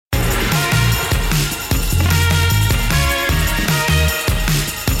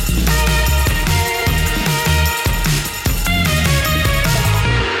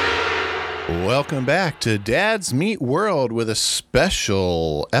welcome back to Dad's Meat World with a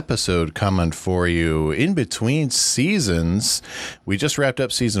special episode coming for you in between seasons. We just wrapped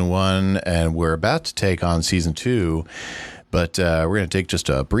up season 1 and we're about to take on season 2, but we're going to take just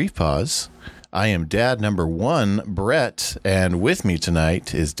a brief pause. I am Dad number 1, Brett, and with me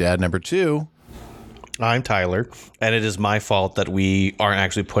tonight is Dad number 2. I'm Tyler, and it is my fault that we aren't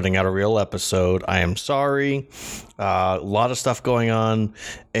actually putting out a real episode. I am sorry. A lot of stuff going on,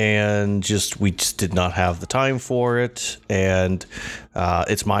 and we just did not have the time for it, and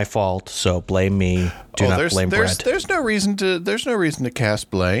it's my fault. So blame me. Do not blame Brett. There's no reason to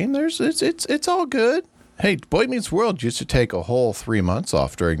cast blame. It's all good. Hey, Boy Meets World used to take a whole 3 months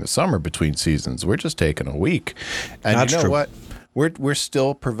off during the summer between seasons. We're just taking a week, and That's you know true. what? We're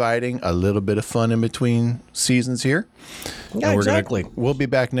still providing a little bit of fun in between seasons here. Yeah, exactly. We'll be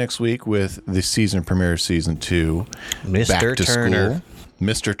back next week with the season premiere of season 2. Mr. Back to Turner. School.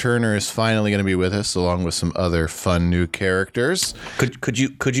 Mr. Turner is finally going to be with us, along with some other fun new characters. Could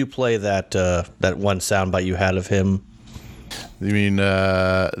you play that one soundbite you had of him? You mean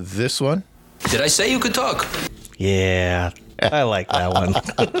this one? Did I say you could talk? Yeah, I like that one.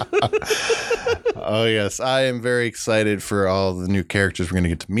 Oh, yes. I am very excited for all the new characters we're going to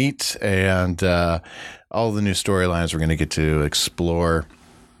get to meet and all the new storylines we're going to get to explore.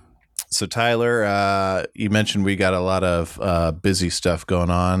 So, Tyler, you mentioned we got a lot of busy stuff going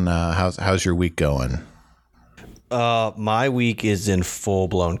on. How's your week going? My week is in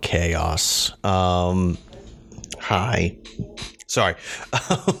full-blown chaos. Hi. Sorry.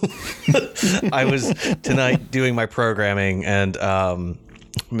 I was tonight doing my programming, and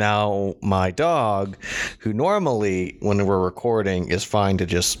now my dog, who normally when we're recording is fine to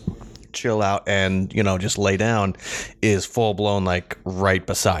just chill out and, just lay down, is full blown like right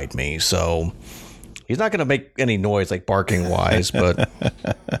beside me. So he's not going to make any noise like barking wise, but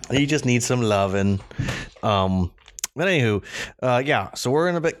he just needs some loving. But anywho, so we're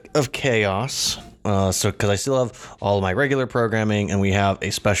in a bit of chaos. Because I still have all of my regular programming, and we have a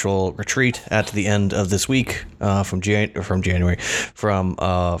special retreat at the end of this week, from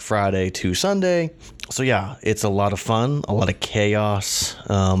Friday to Sunday. So yeah, it's a lot of fun, a lot of chaos,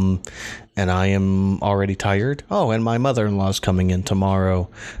 and I am already tired. Oh, and my mother-in-law is coming in tomorrow.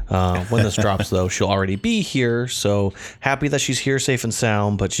 When this drops, though, she'll already be here. So happy that she's here, safe and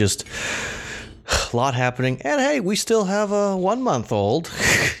sound, but just a lot happening. And hey, we still have a 1-month-old,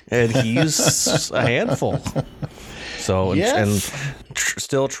 and he's a handful. So, yes.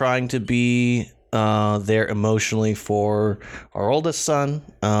 Still trying to be there emotionally for our oldest son,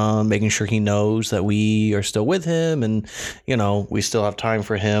 making sure he knows that we are still with him, and we still have time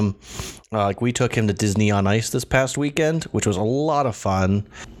for him. We took him to Disney on Ice this past weekend, which was a lot of fun.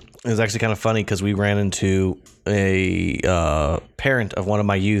 It was actually kind of funny because we ran into a parent of one of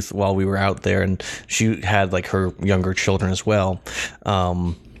my youth while we were out there, and she had like her younger children as well.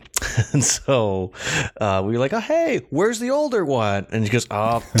 And so we were like, oh, hey, where's the older one? And she goes,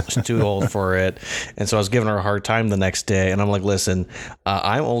 oh, she's too old for it. And so I was giving her a hard time the next day. And I'm like, listen,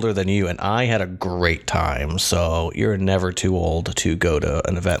 I'm older than you, and I had a great time. So you're never too old to go to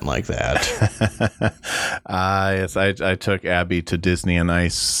an event like that. Yes, I took Abby to Disney on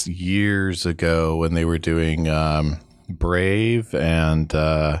Ice years ago when they were doing Brave, and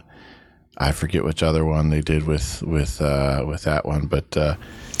I forget which other one they did with that one, but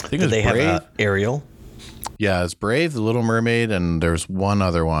I think Did they Brave. have Ariel? Yeah, it's Brave, The Little Mermaid, and there's one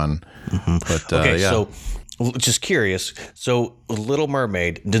other one. Mm-hmm. But okay, yeah. So just curious. So Little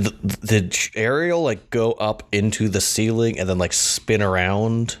Mermaid, did Ariel like go up into the ceiling and then like spin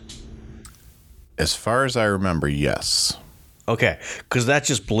around? As far as I remember, yes. Okay, because that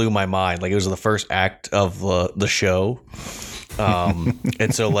just blew my mind. Like it was the first act of the show.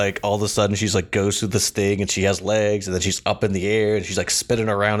 And so like all of a sudden she's like goes through this thing and she has legs, and then she's up in the air and she's like spinning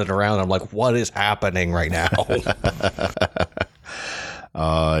around and around. I'm like, what is happening right now?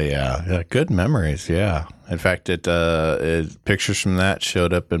 Oh yeah, good memories. Yeah, in fact, it pictures from that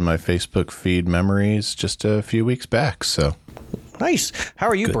showed up in my Facebook feed memories just a few weeks back. So nice. How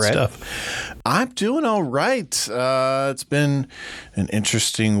are you, good Brett? stuff. I'm doing all right. It's been an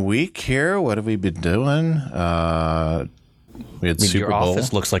interesting week here. What have we been doing? We had Super your Bowl.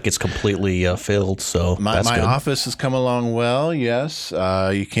 office looks like it's completely filled, so My good. office has come along well, yes.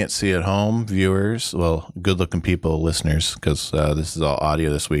 You can't see at home, viewers. Well, good-looking people, listeners, because this is all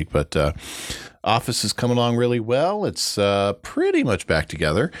audio this week. But office is coming along really well. It's pretty much back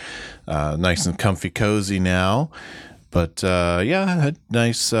together. Nice and comfy, cozy now. But yeah, I had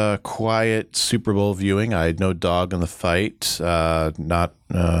nice, quiet Super Bowl viewing. I had no dog in the fight. Not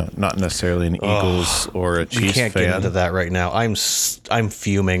necessarily an Eagles or a Chiefs fan. We can't get into that right now. I'm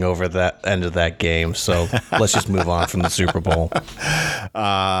fuming over that end of that game. So let's just move on from the Super Bowl.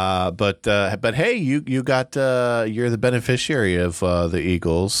 But hey, you got you're the beneficiary of the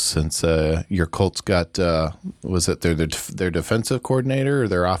Eagles since your Colts got was it their defensive coordinator or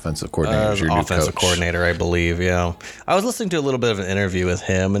their offensive coordinator? Your offensive coordinator, I believe. Yeah, I was listening to a little bit of an interview with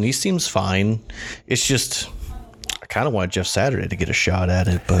him, and he seems fine. It's just I kind of want Jeff Saturday to get a shot at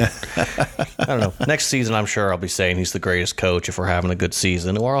it, but I don't know. Next season, I'm sure I'll be saying he's the greatest coach if we're having a good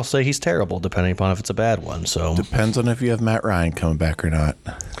season, or I'll say he's terrible, depending upon if it's a bad one. So depends on if you have Matt Ryan coming back or not.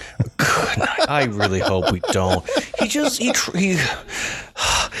 I really hope we don't. Here's the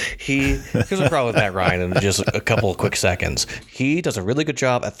problem with Matt Ryan in just a couple of quick seconds. He does a really good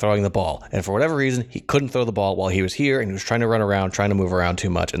job at throwing the ball, and for whatever reason, he couldn't throw the ball while he was here, and he was trying to run around, trying to move around too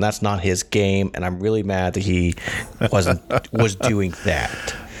much, and that's not his game. And I'm really mad that he was doing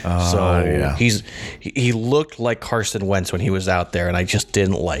that. Yeah. He looked like Carson Wentz when he was out there, and I just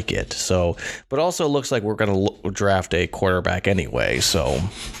didn't like it. So, but also looks like we're going to draft a quarterback anyway. So,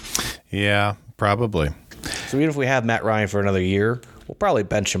 yeah, probably. So even if we have Matt Ryan for another year, we'll probably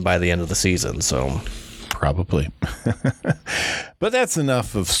bench him by the end of the season. So, probably. But that's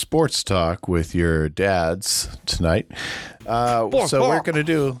enough of sports talk with your dads tonight. So we're going to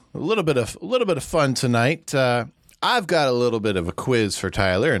do a little bit of fun tonight. I've got a little bit of a quiz for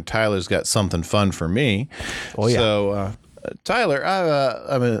Tyler, and Tyler's got something fun for me. Oh yeah. So Tyler,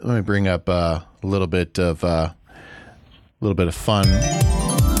 let me bring up a little bit of fun. A little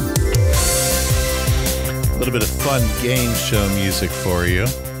bit of fun game show music for you.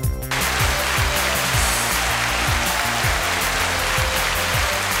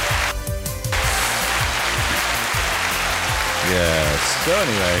 Yes. So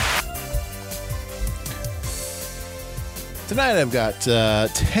anyway, tonight I've got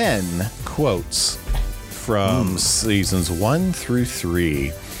 10 quotes from seasons 1 through 3.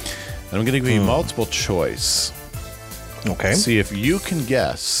 And I'm going to give you multiple choice. Okay. See if you can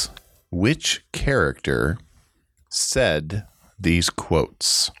guess which character said these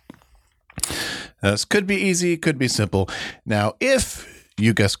quotes. Now, this could be easy, could be simple. Now, if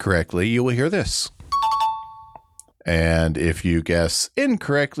you guess correctly, you will hear this. And if you guess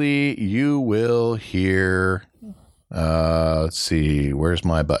incorrectly, you will hear, let's see, where's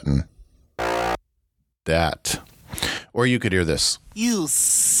my button? That. Or you could hear this. You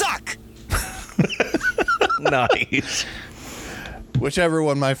suck! Nice. Whichever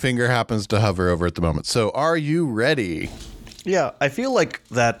one my finger happens to hover over at the moment. So are you ready? Yeah, I feel like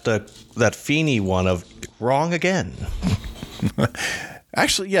that Feeney one of wrong again.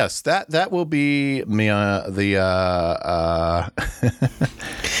 Actually, yes, that will be me. No,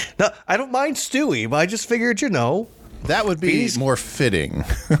 I don't mind Stewie, but I just figured, that would be Feeney's more fitting.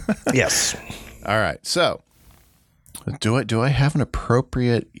 Yes. All right. So, do I have an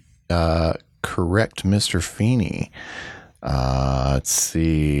appropriate correct Mr. Feeney? Let's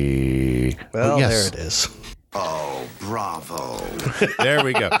see. Well, yes. there it is. Oh, bravo. There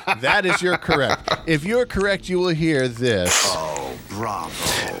we go. That is your correct. If you're correct, you will hear this. Oh, bravo.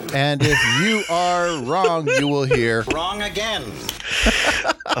 And if you are wrong, you will hear Wrong again.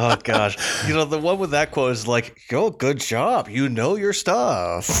 Oh, gosh. The one with that quote is like, oh, good job. You know your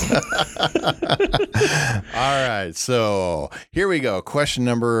stuff. All right. So here we go. Quote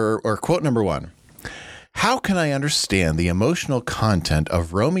number 1. How can I understand the emotional content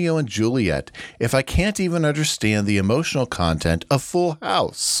of Romeo and Juliet if I can't even understand the emotional content of Full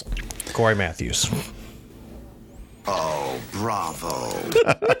House? Corey Matthews. Oh, bravo.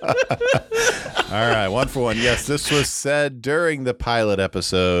 All right, 1 for 1. Yes, this was said during the pilot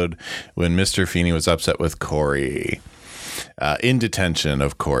episode when Mr. Feeney was upset with Corey. In detention,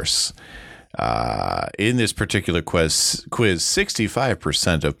 of course. In this particular quiz,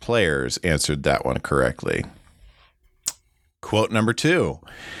 65% of players answered that one correctly. Quote number 2.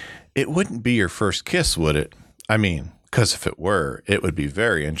 It wouldn't be your first kiss, would it? I mean, because if it were, it would be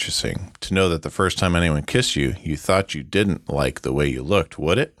very interesting to know that the first time anyone kissed you, you thought you didn't like the way you looked,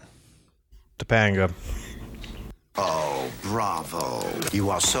 would it? Topanga. Oh, bravo. You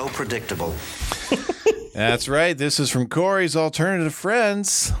are so predictable. That's right. This is from Corey's Alternative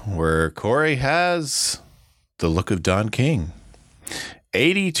Friends, where Corey has the look of Don King.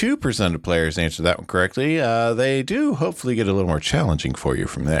 82% of players answered that one correctly. They do hopefully get a little more challenging for you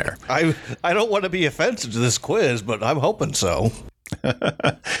from there. I don't want to be offensive to this quiz, but I'm hoping so.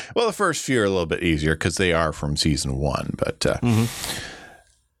 Well, the first few are a little bit easier because they are from season 1. But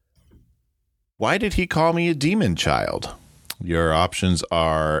Why did he call me a demon child? Your options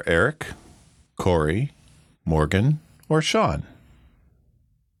are Eric, Corey, Morgan, or Sean.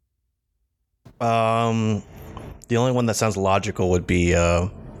 The only one that sounds logical would be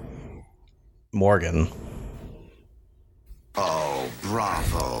Morgan. Oh,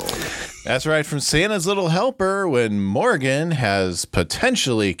 bravo. That's right, from Santa's Little Helper, when Morgan has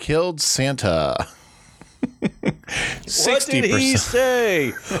potentially killed Santa. 60%. What did he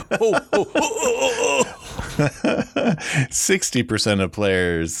say? 60% of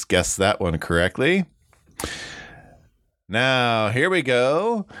players guessed that one correctly. Now, here we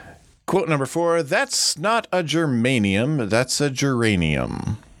go. Quote number 4, that's not a germanium, that's a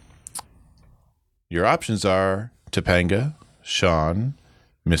geranium. Your options are Topanga, Sean,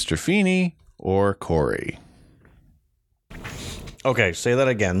 Mr. Feeney, or Corey. Okay, say that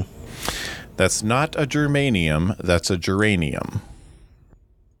again. That's not a germanium, that's a geranium.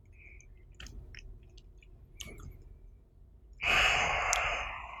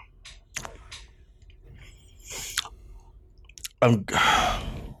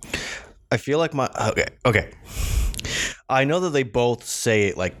 I feel like okay. I know that they both say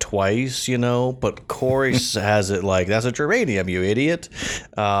it like twice, you know, but Corey has it like, that's a geranium, you idiot.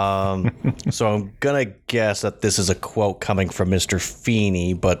 So I'm going to guess that this is a quote coming from Mr.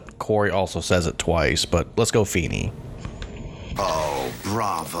 Feeney, but Corey also says it twice, but let's go Feeney. Oh,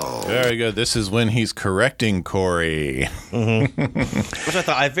 bravo. Very good. This is when he's correcting Corey. Which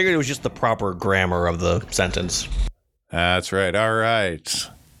I figured it was just the proper grammar of the sentence. That's right. All right.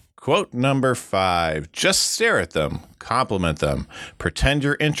 Quote number 5. Just stare at them. Compliment them. Pretend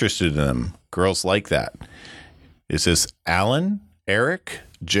you're interested in them. Girls like that. Is this Alan, Eric,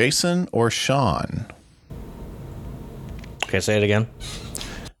 Jason, or Sean? Okay, say it again.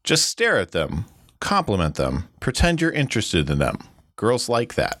 Just stare at them. Compliment them. Pretend you're interested in them. Girls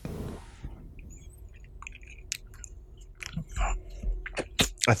like that.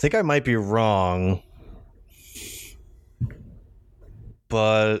 I think I might be wrong,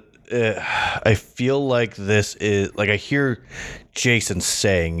 but I feel like this is like I hear Jason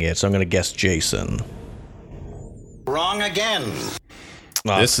saying it, so I'm going to guess Jason. Wrong again.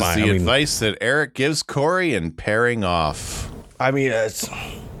 Oh, This is the advice that Eric gives Corey in pairing off. I mean,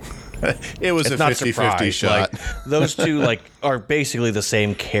 It was it's a not 50-50 shot. Like, those two like are basically the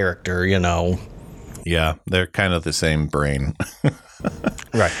same character, you know. Yeah, they're kind of the same brain.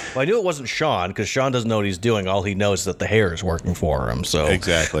 Right. Well, I knew it wasn't Sean because Sean doesn't know what he's doing. All he knows is that the hair is working for him. So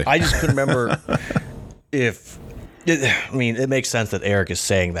Exactly. I just couldn't remember if. I mean, it makes sense that Eric is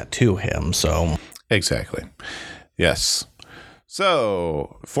saying that to him. So Exactly. Yes.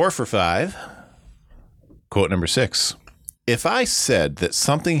 So 4 for 5. Quote number 6. If I said that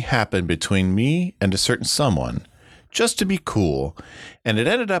something happened between me and a certain someone just to be cool, and it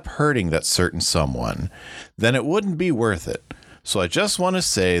ended up hurting that certain someone, then it wouldn't be worth it. So I just want to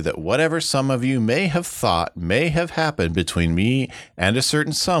say that whatever some of you may have thought may have happened between me and a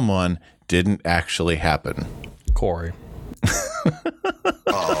certain someone didn't actually happen. Corey.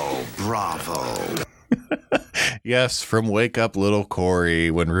 Oh, bravo. Yes, from Wake Up Little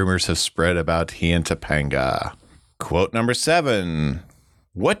Corey, when rumors have spread about he and Topanga. Quote number 7.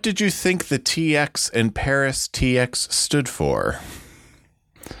 What did you think the TX in Paris TX stood for?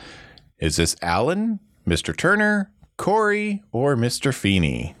 Is this Alan, Mr. Turner, Corey, or Mr.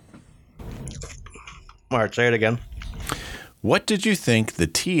 Feeney? All right, say it again. What did you think the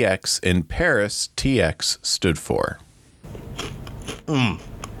TX in Paris TX stood for?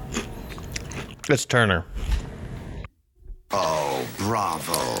 It's Turner. Oh,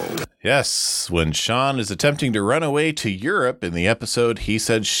 bravo. Yes, when Sean is attempting to run away to Europe in the episode He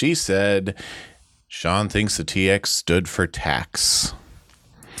Said, She Said, Sean thinks the TX stood for tax.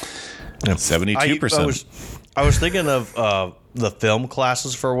 72%. I was thinking of the film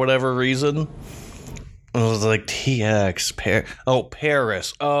classes for whatever reason. I was like, TX,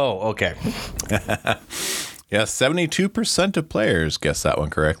 Paris. Oh, okay. Yes, 72% of players guessed that one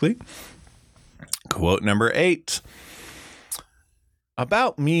correctly. Quote number 8.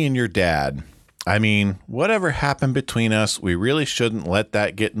 About me and your dad. I mean, whatever happened between us, we really shouldn't let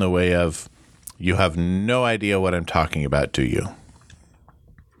that get in the way of. You have no idea what I'm talking about, do you?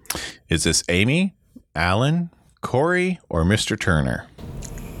 Is this Amy, Alan, Corey, or Mr. Turner?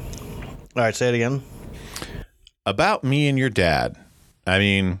 All right, say it again. About me and your dad. I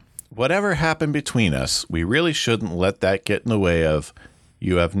mean, whatever happened between us, we really shouldn't let that get in the way of.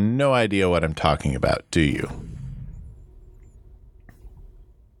 You have no idea what I'm talking about, do you?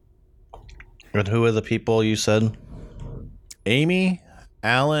 And who are the people you said? Amy,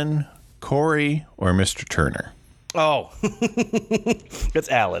 Alan, Corey, or Mr. Turner? Oh, it's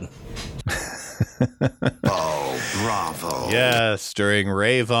Alan. Oh, bravo. Yes, during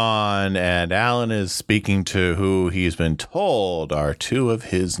Ravon, and Alan is speaking to who he's been told are two of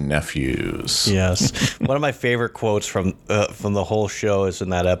his nephews. Yes. One of my favorite quotes from the whole show is in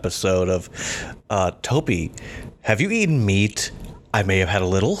that episode of Toby, have you eaten meat? I may have had a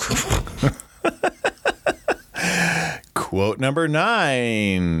little. Quote number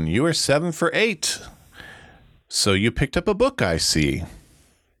 9. You are 7 for 8. So you picked up a book, I see.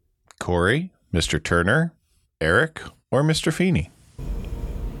 Corey, Mr. Turner, Eric, or Mr. Feeney?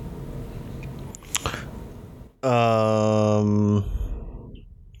 The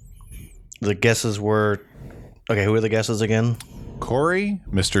guesses were... Okay, who are the guesses again? Corey,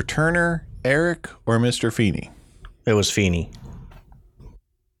 Mr. Turner, Eric, or Mr. Feeney? It was Feeney.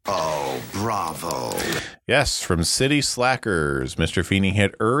 Oh, bravo. Yes, from City Slackers. Mr. Feeney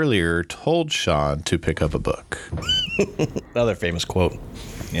had earlier told Sean to pick up a book. Another famous quote.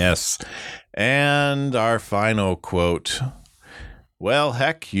 Yes. And our final quote. Well,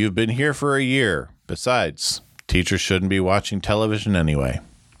 heck, you've been here for a year. Besides, teachers shouldn't be watching television anyway.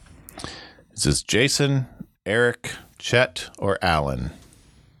 Is this Jason, Eric, Chet, or Alan?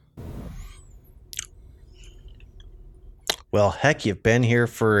 Well, heck, you've been here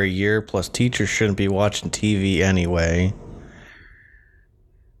for a year, plus teachers shouldn't be watching TV anyway.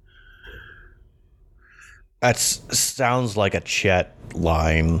 That sounds like a Chet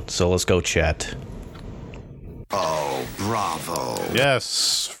line, so let's go Chet. Oh, bravo.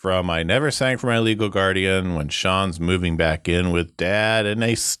 Yes, from I Never Sang for My Legal Guardian, when Sean's moving back in with Dad and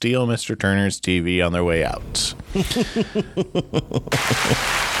they steal Mr. Turner's TV on their way out.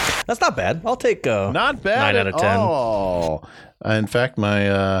 That's not bad. I'll take Not bad 9 out of 10. all. In fact,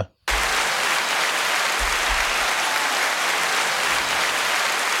 my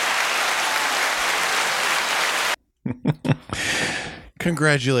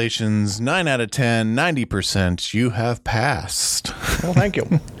congratulations, 9 out of 10, 90%. You have passed. Well, thank you.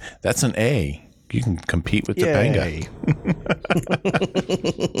 That's an A. You can compete with Topanga.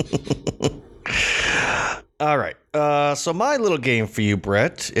 All right. So my little game for you,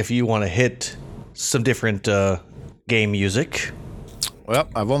 Brett, if you want to hit some different game music. Well,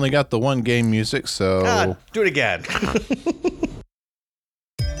 I've only got the one game music, so... Do it again.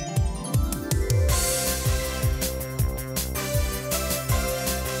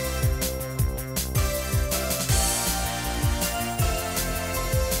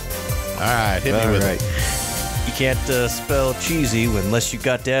 All right, hit me with it. You can't spell cheesy unless you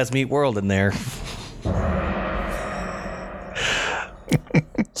got Dad's Meat World in there.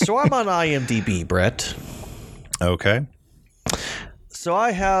 So I'm on IMDb, Brett. Okay. So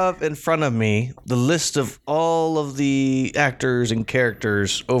I have in front of me the list of all of the actors and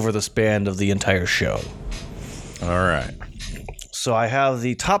characters over the span of the entire show. All right. So I have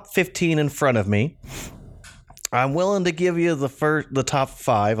the top 15 in front of me. I'm willing to give you the top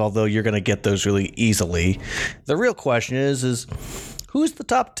 5, although you're going to get those really easily. The real question is who's the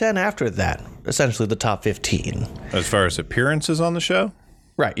top 10 after that? Essentially the top 15. As far as appearances on the show?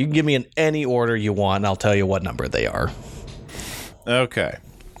 Right. You can give me in any order you want, and I'll tell you what number they are. Okay.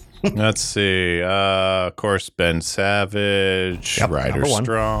 Let's see. Of course, Ben Savage, Yep, Ryder number 1.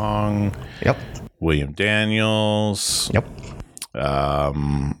 Strong. Yep. William Daniels. Yep.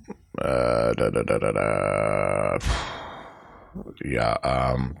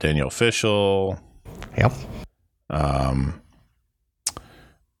 Daniel Fishel. Yep.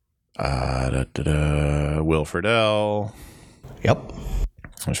 Will Friedle. Yep.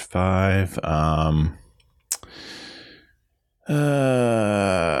 There's 5.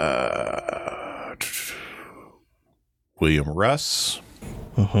 William Russ.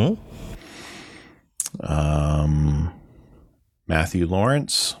 Mm-hmm. Matthew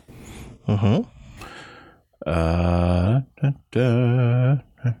Lawrence. Mm-hmm.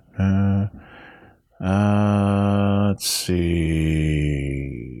 Let's see.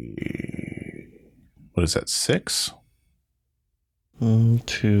 What is that? 6? 1,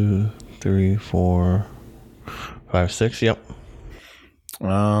 2, 3, 4, 5, 6. Yep.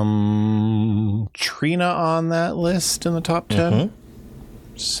 Trina on that list in the top 10. Mm-hmm.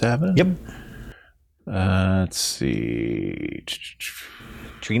 7. Yep. Let's see.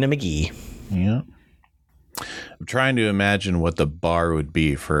 Trina McGee. Yeah. I'm trying to imagine what the bar would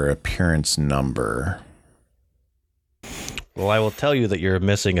be for appearance number. Well, I will tell you that you're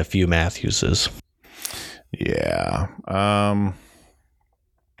missing a few Matthewses. Yeah.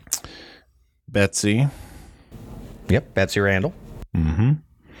 Betsy. Yep, Betsy Randall. Mm-hmm.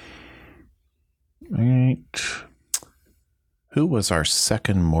 Right. Who was our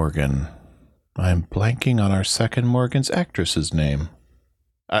second Morgan? I'm blanking on our second Morgan's actress's name.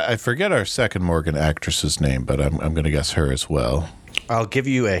 I forget our second Morgan actress's name, but I'm going to guess her as well. I'll give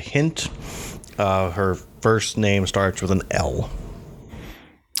you a hint. Her first name starts with an L.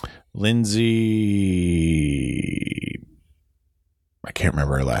 Lindsay. I can't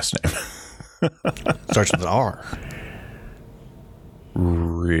remember her last name. Starts with an R.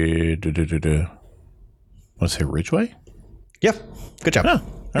 Let's say Ridgway? Yep. Good job. Oh,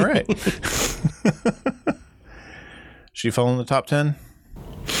 all right. She fall in the top 10?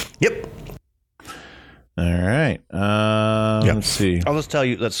 Yep. All right. Let's see. I'll just tell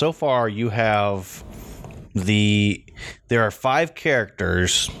you that so far you have there are 5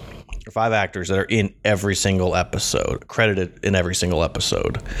 characters, or 5 actors that are in every single episode, credited in every single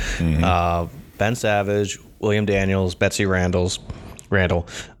episode. Mm-hmm. Ben Savage, William Daniels, Betsy Randall,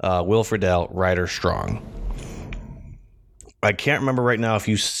 Will Friedle, Ryder Strong. I can't remember right now if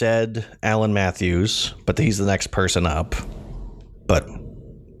you said Alan Matthews, but he's the next person up. But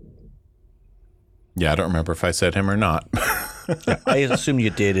yeah, I don't remember if I said him or not. yeah, I assume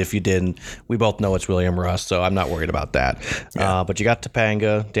you did. If you didn't, we both know it's William Russ, so I'm not worried about that. Yeah. But you got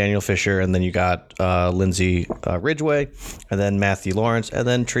Topanga, Daniel Fisher, and then you got Lindsay Ridgway, and then Matthew Lawrence, and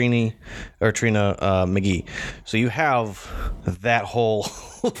then Trina McGee. So you have that whole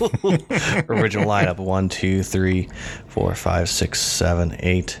original lineup: 1, 2, 3, 4, 5, 6, 7,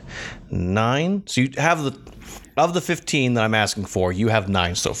 8, 9. So you have of the 15 that I'm asking for, you have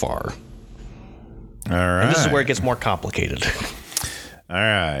 9 so far. All right. And this is where it gets more complicated. All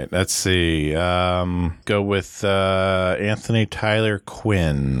right. Let's see. Go with Anthony Tyler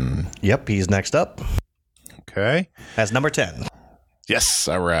Quinn. Yep, he's next up. Okay. As number 10. Yes.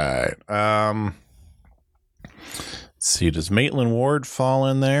 All right. Let's see. Does Maitland Ward fall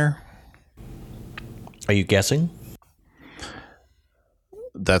in there? Are you guessing?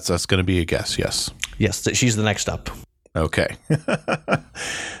 That's going to be a guess. Yes. Yes, she's the next up. Okay.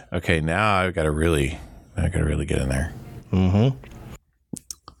 Okay, now I gotta really get in there. Mm-hmm.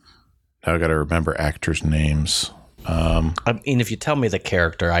 Now I gotta remember actors' names. I mean, if you tell me the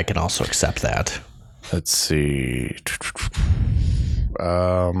character, I can also accept that. Let's see.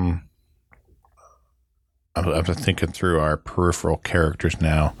 I'm thinking through our peripheral characters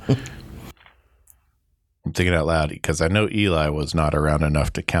now. I'm thinking out loud because I know Eli was not around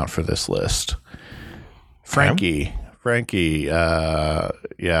enough to count for this list. Frankie, yeah.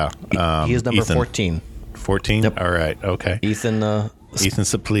 He is number Ethan. 14. 14? Yep. All right, okay. Ethan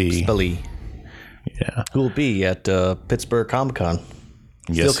Suplee. Yeah. Who will be at Pittsburgh Comic-Con.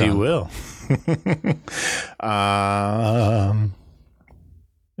 Yes, he will.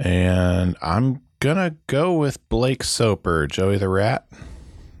 And I'm going to go with Blake Soper, Joey the Rat.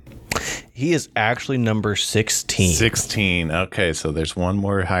 He is actually number 16. 16. Okay, so there's one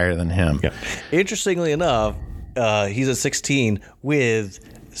more higher than him. Yep. Interestingly enough, he's at 16 with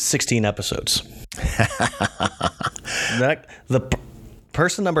 16 episodes. The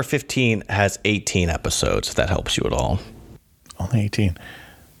person number 15 has 18 episodes, if that helps you at all. Only 18.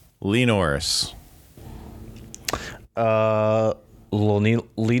 Lee Norris.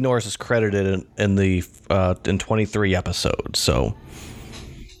 Lee Norris is credited in 23 episodes, so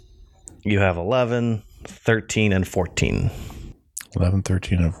you have 11, 13, and 14. 11,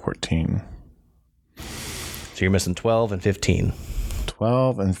 13, and 14. So you're missing 12 and 15.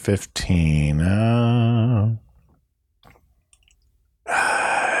 12 and 15.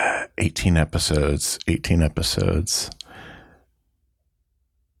 18 episodes. 18 episodes.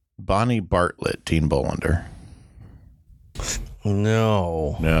 Bonnie Bartlett, Dean Bolander.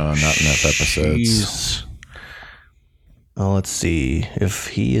 No, not enough episodes. Oh, let's see. If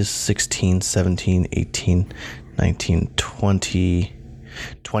he is 16, 17, 18, 19, 20,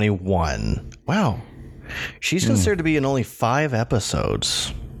 21. Wow. She's considered to be in only 5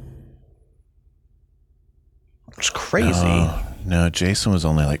 episodes. It's crazy. No, Jason was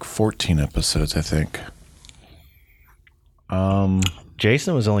only like 14 episodes, I think.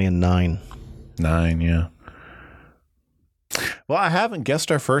 Jason was only in 9. 9, yeah. Well, I haven't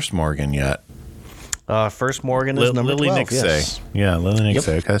guessed our first Morgan yet. First Morgan is number Lily 12. Nixay. Yes. Yeah, Lily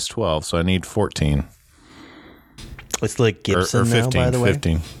Nixay. Okay, that's 12, so I need 14. It's like Gibson or 15, now, by the way.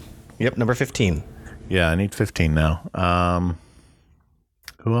 15. Yep, number 15. Yeah, I need 15 now.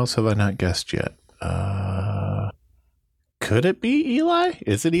 Who else have I not guessed yet? Could it be Eli?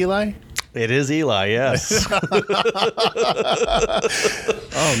 Is it Eli? It is Eli, yes.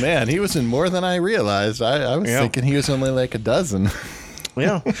 Oh, man, he was in more than I realized. I was thinking he was only like a dozen.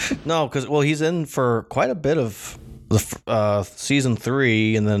 Yeah. No, because, he's in for quite a bit of the season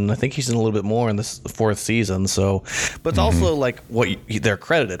 3, and then I think he's in a little bit more in the 4th season. So, but it's also like what they're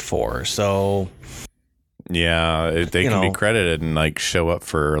credited for. So, Yeah, they can be credited and like show up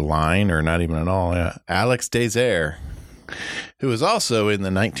for a line or not even at all. Yeah. Alex Desire, who was also in the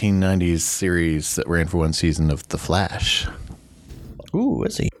 1990s series that ran for one season of The Flash. Ooh,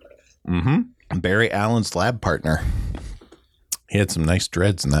 is he? Mm-hmm. Barry Allen's lab partner. He had some nice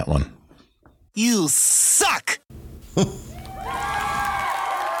dreads in that one. You suck!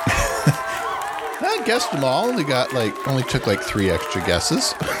 I guessed them all. Only took like 3 extra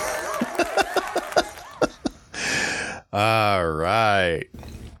guesses. All right.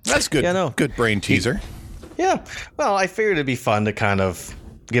 That's good. Yeah, no. Good brain teaser. Yeah. Well, I figured it'd be fun to kind of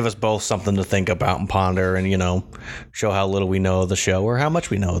give us both something to think about and ponder and, show how little we know of the show or how much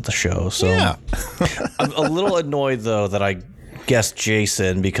we know of the show. So yeah. I'm a little annoyed, though, that I guessed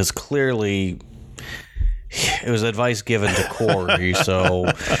Jason because clearly it was advice given to Corey. So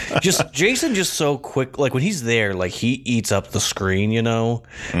Jason just so quick, like when he's there, like he eats up the screen,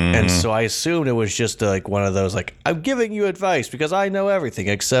 Mm-hmm. And so I assumed it was just like one of those, like, I'm giving you advice because I know everything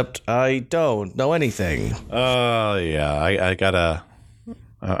except I don't know anything. Oh yeah, I gotta.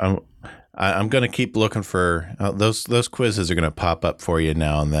 I'm gonna keep looking for those quizzes are gonna pop up for you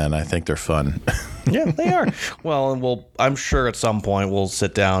now and then. I think they're fun. Yeah, they are. Well, and I'm sure at some point we'll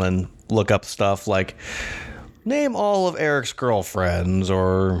sit down and look up stuff like name all of Eric's girlfriends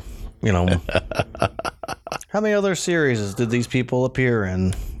or, how many other series did these people appear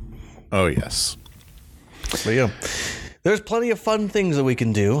in? Oh, yes. But yeah, there's plenty of fun things that we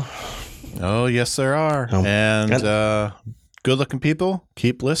can do. Oh, yes, there are. And good-looking people,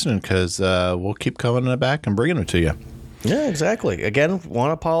 keep listening because we'll keep coming back and bringing them to you. Yeah, exactly. Again, want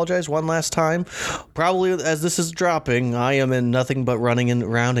to apologize one last time. Probably as this is dropping, I am in nothing but running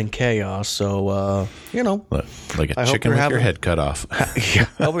around in chaos. So, like a chicken with your head cut off. Yeah,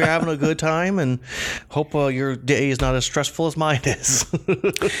 hope you're having a good time and hope your day is not as stressful as mine is.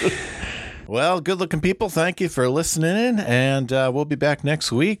 Well, good-looking people, thank you for listening in, and we'll be back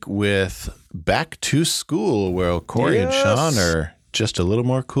next week with Back to School, where Corey and Sean are just a little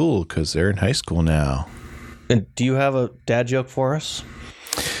more cool because they're in high school now. And do you have a dad joke for us?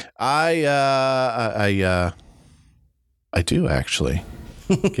 I do actually.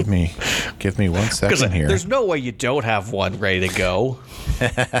 Give me 1 second here. There's no way you don't have one ready to go.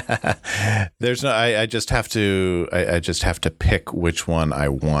 There's no. I just have to. I just have to pick which one I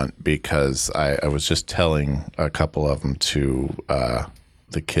want because I was just telling a couple of them to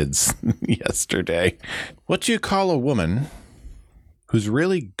the kids yesterday. What do you call a woman who's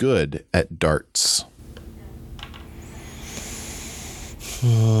really good at darts?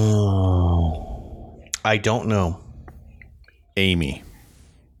 I don't know. Amy.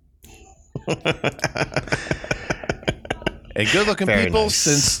 Hey, good-looking people, nice.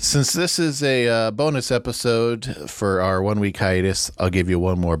 Since this is a bonus episode for our 1 week hiatus, I'll give you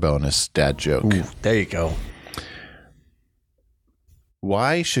one more bonus dad joke. Ooh, there you go.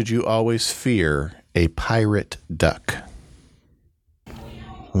 Why should you always fear a pirate duck?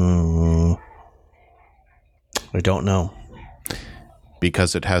 I don't know.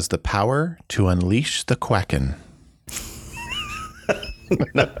 Because it has the power to unleash the Kraken.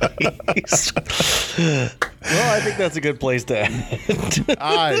 Nice. Well, I think that's a good place to end.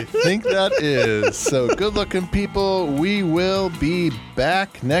 I think that is. So, good-looking people, we will be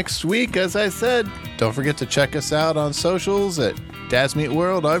back next week. As I said, don't forget to check us out on socials at Dads Meet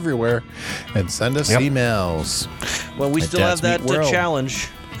World everywhere and send us emails. Well, we still have that challenge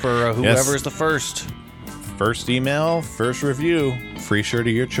for whoever is the first. First email, first review, free shirt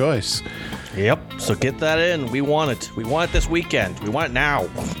of your choice. Yep. So get that in. We want it. We want it this weekend. We want it now.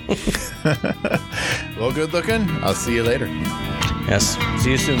 Well, good looking. I'll see you later. Yes. See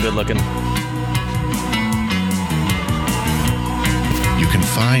you soon, good looking. You can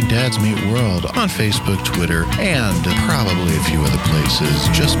find Dads Meet World on Facebook, Twitter, and probably a few other places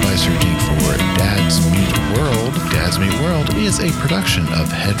just by searching for Dads Meet World. Dads Meet World is a production of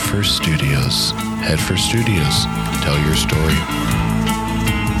Headfirst Studios. Headfirst Studios. Tell your story.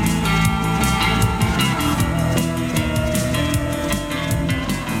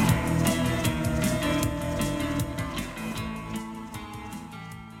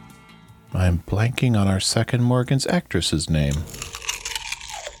 I'm blanking on our second Morgan's actress's name.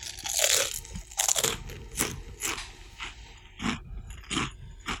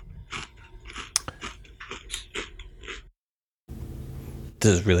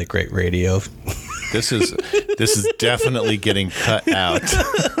 This is really great radio. This is definitely getting cut out.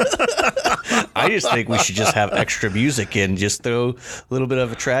 I just think we should just have extra music in, just throw a little bit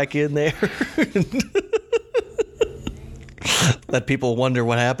of a track in there. Let people wonder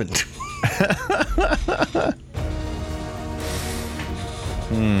what happened.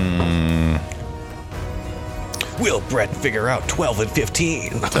 Will Brett figure out 12 and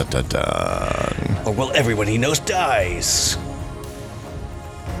 15? Dun, dun, dun. Or will everyone he knows dies?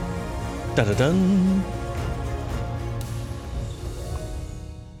 Dun dun dun.